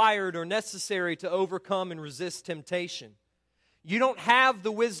required or necessary to overcome and resist temptation. You don't have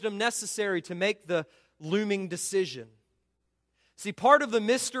the wisdom necessary to make the looming decision. See, part of the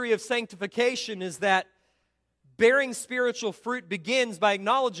mystery of sanctification is that bearing spiritual fruit begins by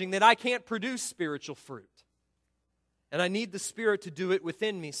acknowledging that I can't produce spiritual fruit. And I need the Spirit to do it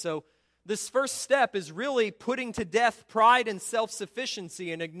within me. So this first step is really putting to death pride and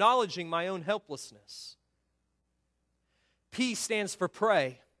self-sufficiency and acknowledging my own helplessness. P stands for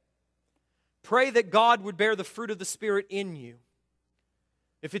pray. Pray that God would bear the fruit of the Spirit in you.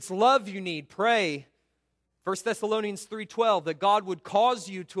 If it's love you need, pray 1 Thessalonians 3:12, that God would cause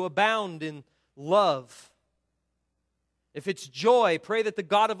you to abound in love. If it's joy, pray that the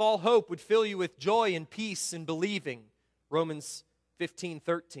God of all hope would fill you with joy and peace in believing. Romans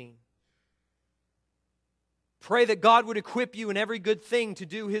 15:13. Pray that God would equip you in every good thing to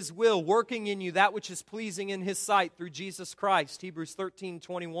do His will, working in you that which is pleasing in His sight through Jesus Christ. Hebrews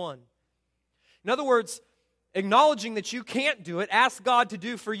 13:21. In other words, acknowledging that you can't do it, ask God to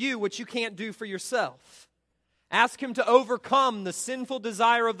do for you what you can't do for yourself. Ask Him to overcome the sinful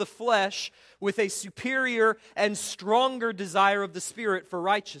desire of the flesh with a superior and stronger desire of the Spirit for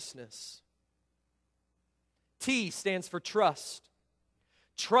righteousness. T stands for trust.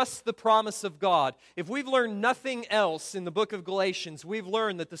 Trust the promise of God. If we've learned nothing else in the book of Galatians, we've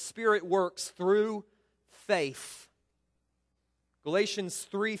learned that the Spirit works through faith. Galatians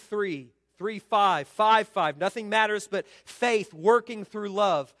 3:3, 3:5, 5:5, nothing matters but faith working through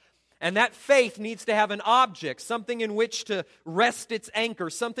love. And that faith needs to have an object, something in which to rest its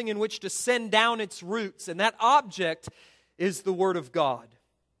anchor, something in which to send down its roots. And that object is the Word of God.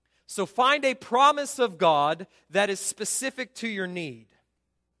 So find a promise of God that is specific to your need.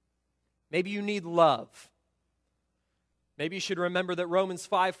 Maybe you need love. Maybe you should remember that Romans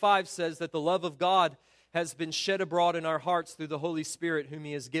 5:5 says that the love of God has been shed abroad in our hearts through the Holy Spirit whom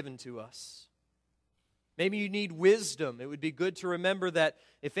He has given to us. Maybe you need wisdom. It would be good to remember that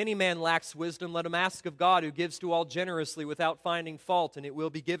if any man lacks wisdom, let him ask of God, who gives to all generously without finding fault, and it will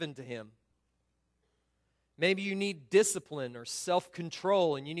be given to him. Maybe you need discipline or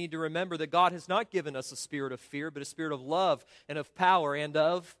self-control, and you need to remember that God has not given us a spirit of fear, but a spirit of love and of power and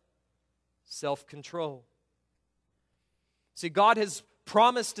of self-control. See, God has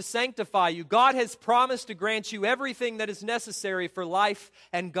promised to sanctify you. God has promised to grant you everything that is necessary for life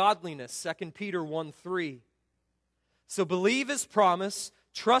and godliness. 2 Peter 1:3. So believe His promise,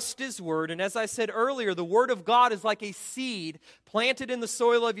 trust His word, and as I said earlier, the Word of God is like a seed planted in the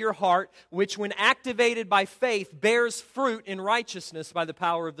soil of your heart, which when activated by faith bears fruit in righteousness by the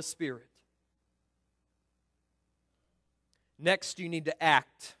power of the Spirit. Next, you need to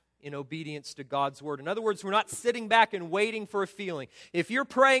act in obedience to God's word. In other words, we're not sitting back and waiting for a feeling. If you're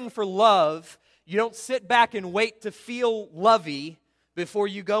praying for love, you don't sit back and wait to feel lovey before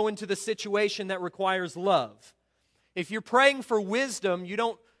you go into the situation that requires love. If you're praying for wisdom, you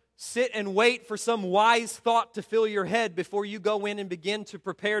don't sit and wait for some wise thought to fill your head before you go in and begin to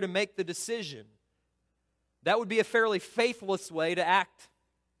prepare to make the decision. That would be a fairly faithless way to act.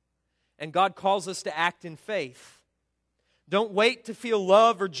 And God calls us to act in faith. Don't wait to feel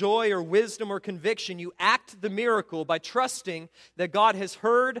love or joy or wisdom or conviction. You act the miracle by trusting that God has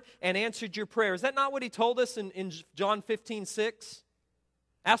heard and answered your prayer. Is that not what He told us in John 15:6?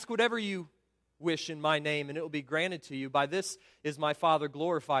 Ask whatever you wish in my name, and it will be granted to you. By this is my Father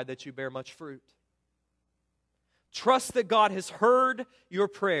glorified, that you bear much fruit. Trust that God has heard your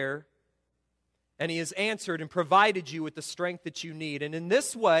prayer, and He has answered and provided you with the strength that you need. And in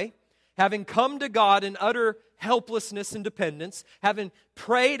this way, having come to God in utter helplessness and dependence, having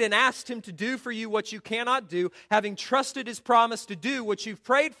prayed and asked Him to do for you what you cannot do, having trusted His promise to do what you've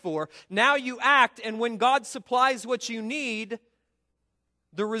prayed for, now you act, and when God supplies what you need,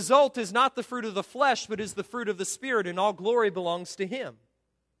 the result is not the fruit of the flesh, but is the fruit of the Spirit, and all glory belongs to Him.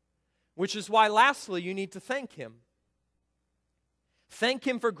 Which is why, lastly, you need to thank Him. Thank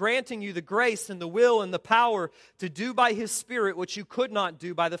Him for granting you the grace and the will and the power to do by His Spirit what you could not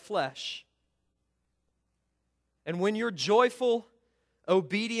do by the flesh. And when your joyful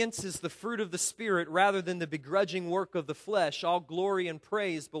obedience is the fruit of the Spirit rather than the begrudging work of the flesh, all glory and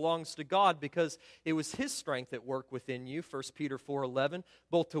praise belongs to God, because it was His strength at work within you, 1 Peter 4:11,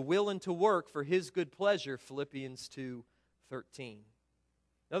 both to will and to work for His good pleasure, Philippians 2:13.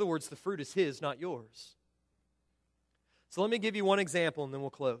 In other words, the fruit is His, not yours. So let me give you one example and then we'll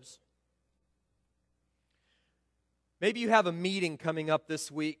close. Maybe you have a meeting coming up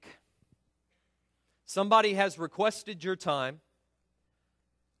this week. Somebody has requested your time,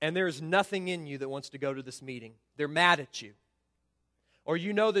 and there's nothing in you that wants to go to this meeting. They're mad at you. Or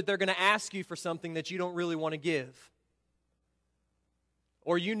you know that they're going to ask you for something that you don't really want to give.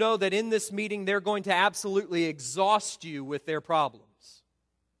 Or you know that in this meeting they're going to absolutely exhaust you with their problems.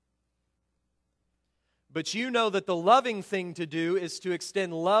 But you know that the loving thing to do is to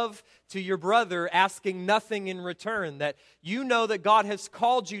extend love to your brother, asking nothing in return. That you know that God has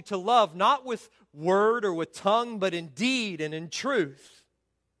called you to love, not with word or with tongue, but in deed and in truth.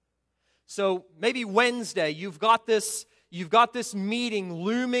 So maybe Wednesday, you've got this meeting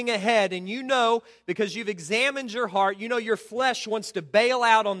looming ahead, and you know, because you've examined your heart, you know your flesh wants to bail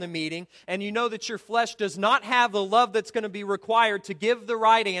out on the meeting, and you know that your flesh does not have the love that's going to be required to give the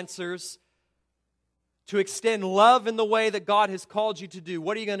right answers, to extend love in the way that God has called you to do.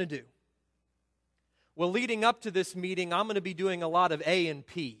 What are you going to do? Well, leading up to this meeting, I'm going to be doing a lot of A and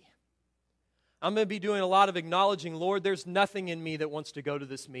P. I'm going to be doing a lot of acknowledging, Lord, there's nothing in me that wants to go to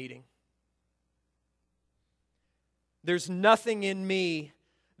this meeting. There's nothing in me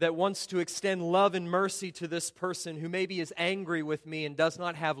that wants to extend love and mercy to this person who maybe is angry with me and does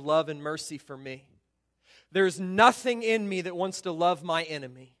not have love and mercy for me. There's nothing in me that wants to love my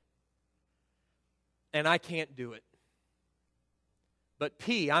enemy. And I can't do it. But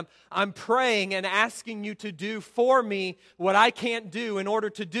P, I'm praying and asking you to do for me what I can't do in order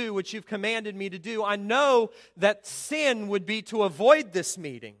to do what you've commanded me to do. I know that sin would be to avoid this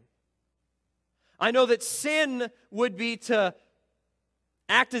meeting. I know that sin would be to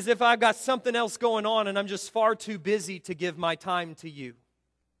act as if I've got something else going on and I'm just far too busy to give my time to you.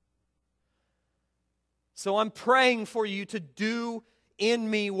 So I'm praying for you to do in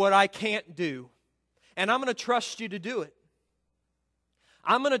me what I can't do. And I'm going to trust you to do it.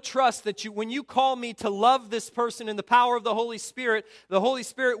 I'm going to trust that when you call me to love this person in the power of the Holy Spirit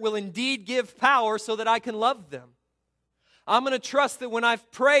will indeed give power so that I can love them. I'm going to trust that when I've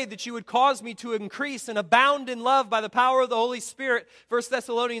prayed that you would cause me to increase and abound in love by the power of the Holy Spirit, 1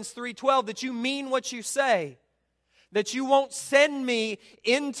 Thessalonians 3:12, that you mean what you say. That you won't send me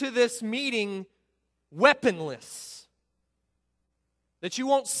into this meeting weaponless. That you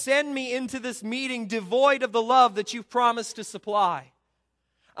won't send me into this meeting devoid of the love that you've promised to supply.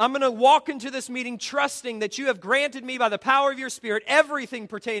 I'm going to walk into this meeting trusting that you have granted me by the power of your Spirit everything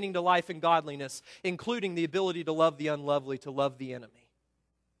pertaining to life and godliness, including the ability to love the unlovely, to love the enemy.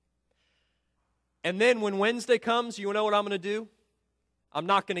 And then when Wednesday comes, you know what I'm going to do? I'm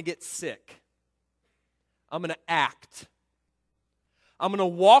not going to get sick. I'm going to act. I'm going to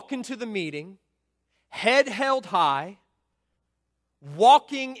walk into the meeting, head held high,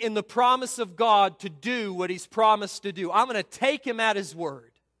 walking in the promise of God to do what He's promised to do. I'm going to take Him at His word.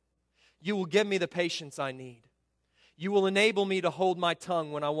 You will give me the patience I need. You will enable me to hold my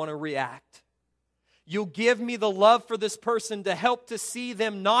tongue when I want to react. You'll give me the love for this person to help to see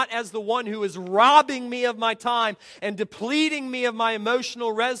them not as the one who is robbing me of my time and depleting me of my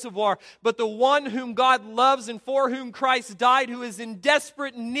emotional reservoir, but the one whom God loves and for whom Christ died, who is in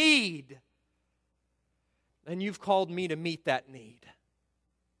desperate need. And you've called me to meet that need.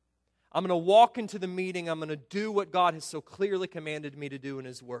 I'm going to walk into the meeting. I'm going to do what God has so clearly commanded me to do in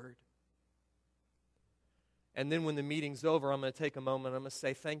His Word. And then when the meeting's over, I'm going to take a moment. I'm going to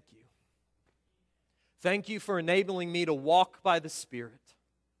say thank you. Thank you for enabling me to walk by the Spirit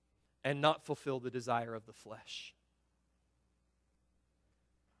and not fulfill the desire of the flesh.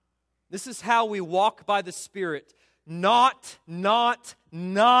 This is how we walk by the Spirit not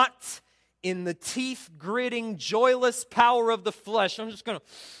in the teeth-gritting, joyless power of the flesh. I'm going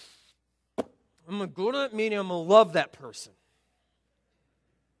to go to that meeting, I'm going to love that person.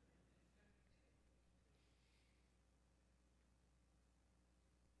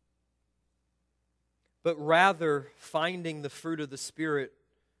 But rather finding the fruit of the Spirit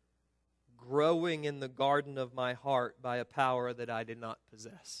growing in the garden of my heart by a power that I did not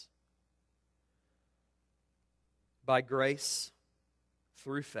possess. By grace,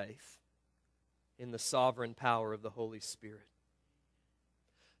 through faith, in the sovereign power of the Holy Spirit.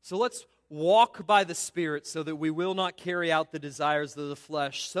 So let's walk by the Spirit so that we will not carry out the desires of the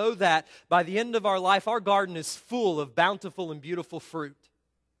flesh, so that by the end of our life, our garden is full of bountiful and beautiful fruit.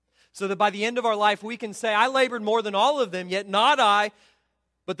 So that by the end of our life, we can say, I labored more than all of them, yet not I,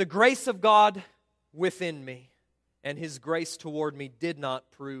 but the grace of God within me, and His grace toward me did not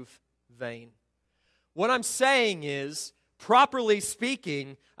prove vain. What I'm saying is, properly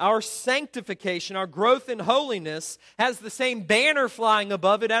speaking, our sanctification, our growth in holiness, has the same banner flying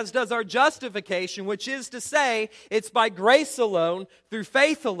above it as does our justification, which is to say, it's by grace alone, through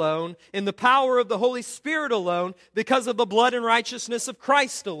faith alone, in the power of the Holy Spirit alone, because of the blood and righteousness of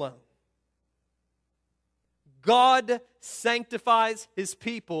Christ alone. God sanctifies His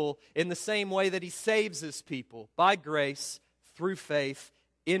people in the same way that He saves His people, by grace, through faith,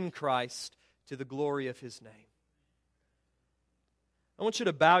 in Christ, to the glory of His name. I want you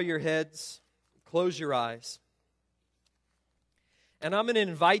to bow your heads, close your eyes, and I'm going to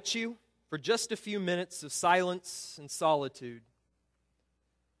invite you for just a few minutes of silence and solitude.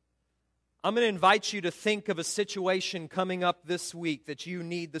 I'm going to invite you to think of a situation coming up this week that you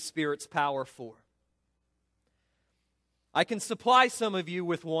need the Spirit's power for. I can supply some of you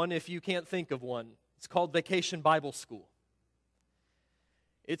with one if you can't think of one. It's called Vacation Bible School.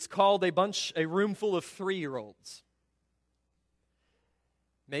 It's called a room full of 3-year-olds.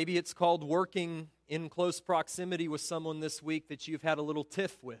 Maybe it's called working in close proximity with someone this week that you've had a little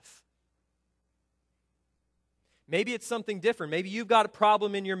tiff with. Maybe it's something different. Maybe you've got a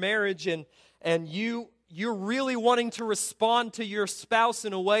problem in your marriage and you're really wanting to respond to your spouse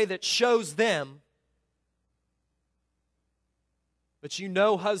in a way that shows them. But you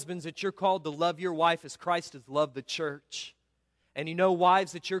know, husbands, that you're called to love your wife as Christ has loved the church. And you know,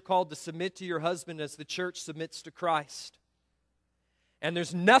 wives, that you're called to submit to your husband as the church submits to Christ. And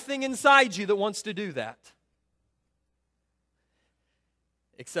there's nothing inside you that wants to do that,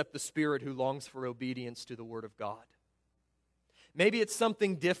 except the Spirit who longs for obedience to the Word of God. Maybe it's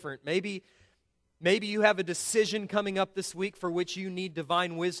something different. Maybe you have a decision coming up this week for which you need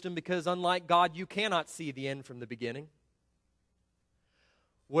divine wisdom because unlike God, you cannot see the end from the beginning.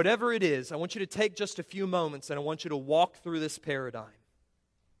 Whatever it is, I want you to take just a few moments and I want you to walk through this paradigm.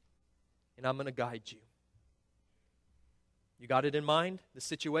 And I'm going to guide you. You got it in mind, the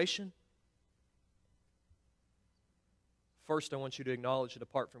situation? First, I want you to acknowledge that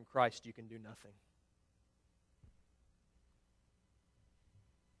apart from Christ, you can do nothing.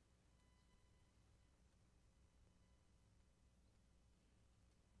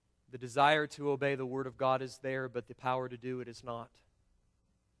 The desire to obey the Word of God is there, but the power to do it is not.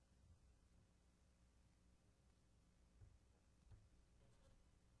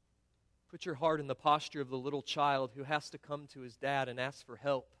 Put your heart in the posture of the little child who has to come to his dad and ask for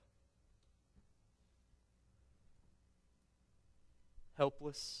help.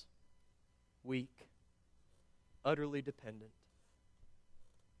 Helpless, weak, utterly dependent.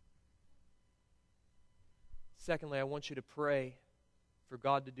 Secondly, I want you to pray for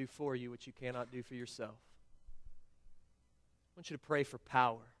God to do for you what you cannot do for yourself. I want you to pray for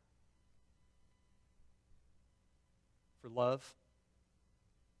power, for love,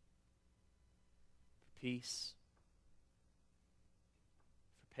 for peace,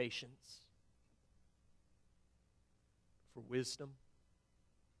 for patience, for wisdom,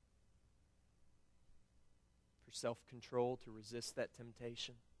 for self-control to resist that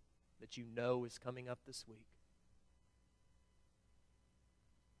temptation that you know is coming up this week.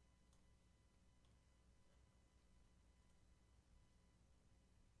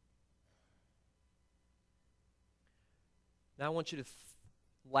 Now I want you to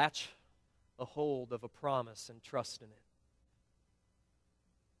latch a hold of a promise and trust in it.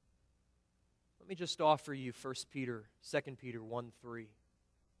 Let me just offer you 2 Peter 1:3.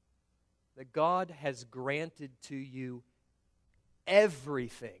 That God has granted to you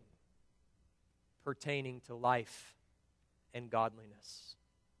everything pertaining to life and godliness.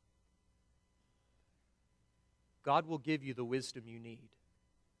 God will give you the wisdom you need.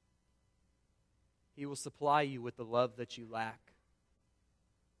 He will supply you with the love that you lack.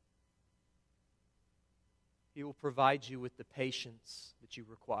 He will provide you with the patience that you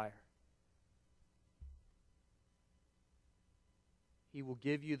require. He will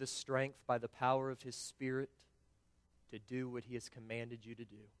give you the strength by the power of His Spirit to do what He has commanded you to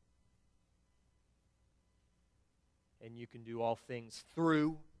do. And you can do all things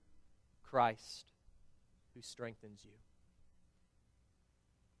through Christ who strengthens you.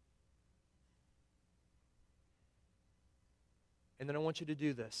 And then I want you to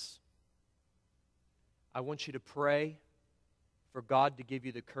do this. I want you to pray for God to give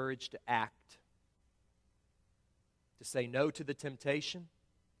you the courage to act, to say no to the temptation,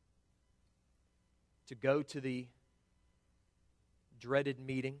 to go to the dreaded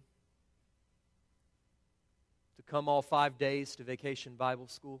meeting, to come all 5 days to Vacation Bible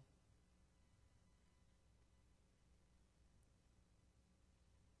School.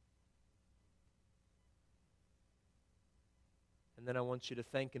 And then I want you to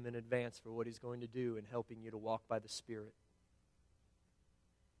thank Him in advance for what He's going to do in helping you to walk by the Spirit.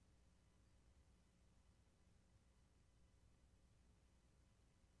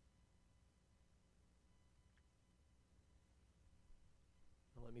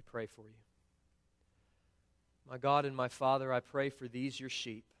 Now let me pray for you. My God and my Father, I pray for these, your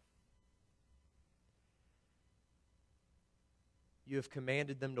sheep. You have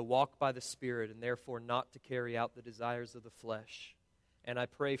commanded them to walk by the Spirit and therefore not to carry out the desires of the flesh. And I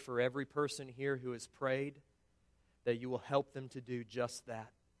pray for every person here who has prayed that you will help them to do just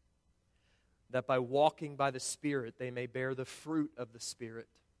that. That by walking by the Spirit, they may bear the fruit of the Spirit.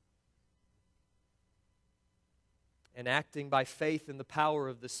 And acting by faith in the power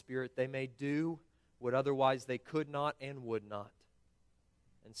of the Spirit, they may do what otherwise they could not and would not,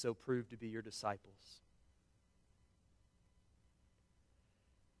 and so prove to be your disciples.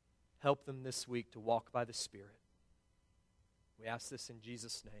 Help them this week to walk by the Spirit. We ask this in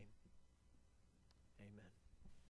Jesus' name.